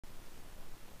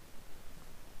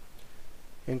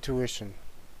Intuition.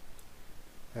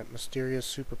 That mysterious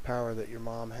superpower that your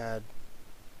mom had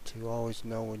to always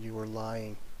know when you were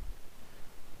lying.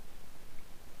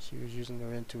 She was using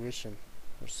her intuition,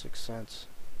 her sixth sense.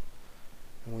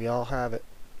 And we all have it.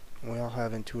 We all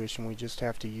have intuition. We just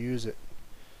have to use it.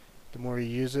 The more you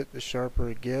use it, the sharper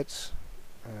it gets.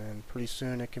 And pretty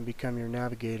soon it can become your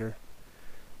navigator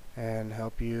and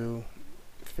help you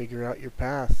figure out your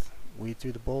path. Weed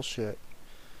through the bullshit.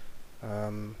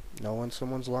 Know when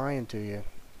someone's lying to you.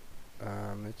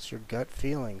 It's your gut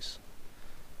feelings.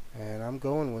 And I'm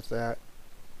going with that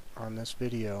on this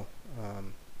video.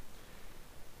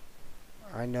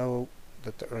 I know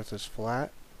that the earth is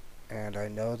flat, and I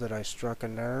know that I struck a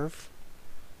nerve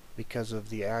because of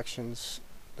the actions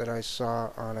that I saw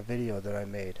on a video that I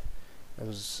made. It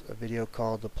was a video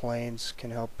called "The Planes Can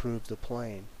Help Prove the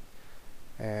Plane,"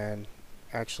 and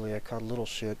actually I caught a little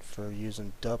shit for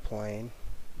using "the plane,"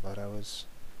 but I was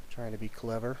trying to be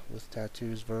clever with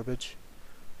tattoos verbiage.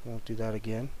 Won't do that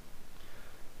again.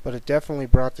 But it definitely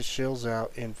brought the shills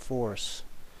out in force.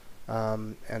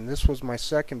 And this was my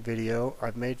second video.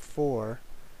 I've made 4.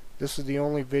 This is the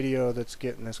only video that's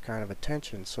getting this kind of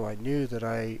attention, so I knew that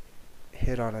I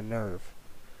hit on a nerve.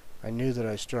 I knew that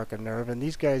I struck a nerve, and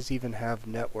these guys even have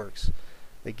networks.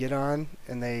 They get on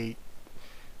and they,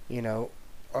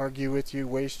 argue with you,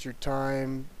 waste your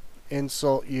time,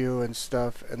 insult you and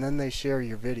stuff, and then they share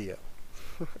your video.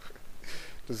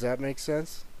 Does that make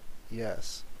sense?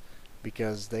 Yes.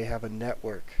 Because they have a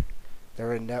network.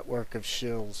 They're a network of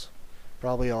shills.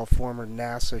 Probably all former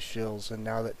NASA shills, and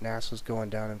now that NASA's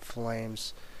going down in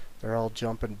flames, they're all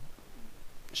jumping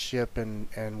ship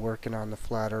and working on the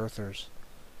flat earthers.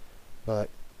 But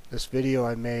this video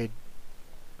I made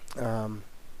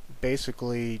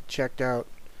basically checked out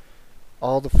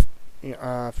all the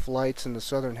flights in the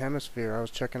southern hemisphere. I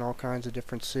was checking all kinds of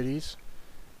different cities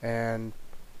and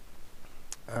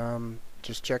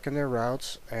just checking their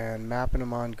routes and mapping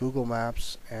them on Google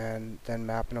Maps and then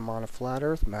mapping them on a flat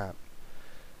earth map.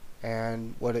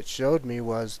 And what it showed me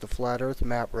was the flat earth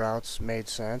map routes made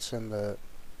sense and the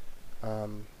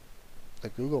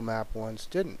Google map ones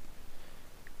didn't.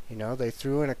 They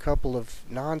threw in a couple of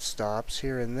non-stops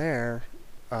here and there,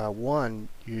 one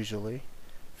usually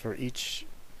for each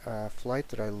flight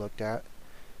that I looked at,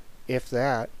 if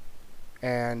that,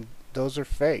 and those are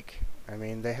fake. I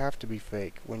mean, they have to be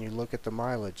fake. When you look at the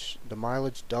mileage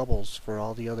doubles for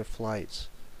all the other flights,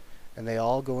 and they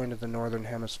all go into the northern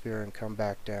hemisphere and come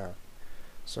back down.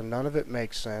 So none of it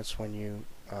makes sense when you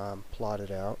plot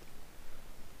it out.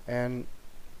 And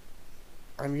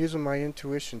I'm using my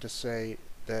intuition to say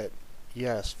that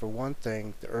yes, for one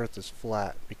thing, the earth is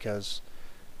flat, because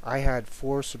I had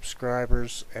 4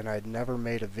 subscribers and I'd never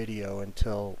made a video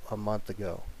until a month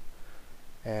ago.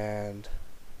 And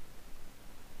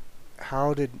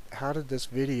how did this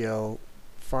video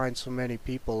find so many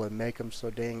people and make them so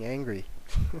dang angry?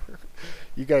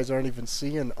 You guys aren't even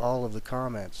seeing all of the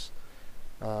comments.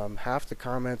 Half the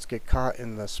comments get caught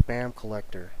in the spam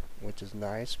collector, which is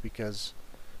nice because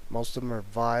most of them are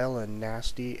vile and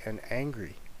nasty and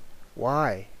angry.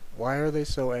 Why? Why are they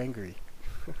so angry?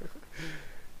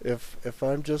 If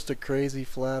I'm just a crazy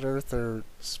flat earther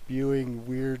spewing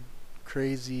weird,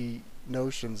 crazy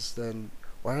notions, then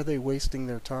why are they wasting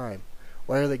their time?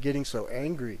 Why are they getting so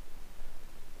angry?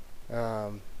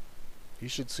 You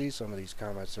should see some of these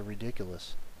comments. They're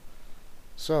ridiculous.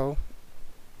 So,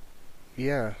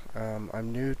 yeah,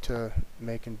 I'm new to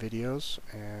making videos,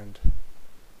 and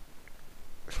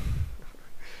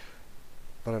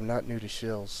but I'm not new to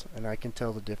shills, and I can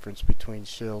tell the difference between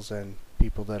shills and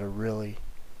people that are really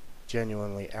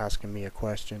genuinely asking me a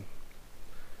question.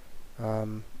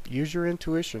 Use your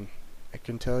intuition. It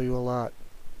can tell you a lot.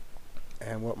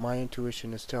 And what my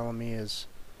intuition is telling me is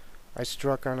I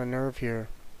struck on a nerve here.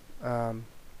 One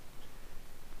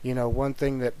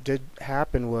thing that did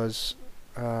happen was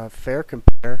Fair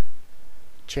Compare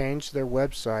changed their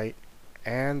website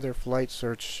and their flight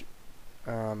search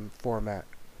format.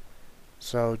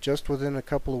 So just within a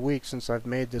couple of weeks since I've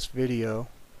made this video,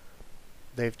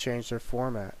 they've changed their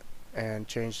format and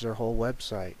changed their whole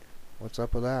website. What's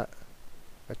up with that?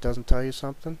 That doesn't tell you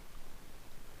something?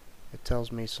 It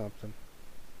tells me something.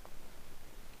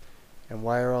 And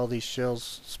why are all these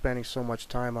shills spending so much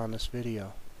time on this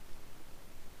video?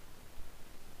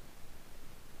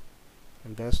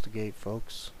 Investigate,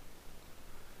 folks.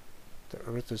 The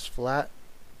earth is flat.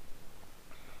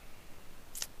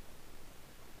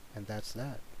 And that's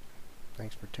that.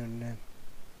 Thanks for tuning in.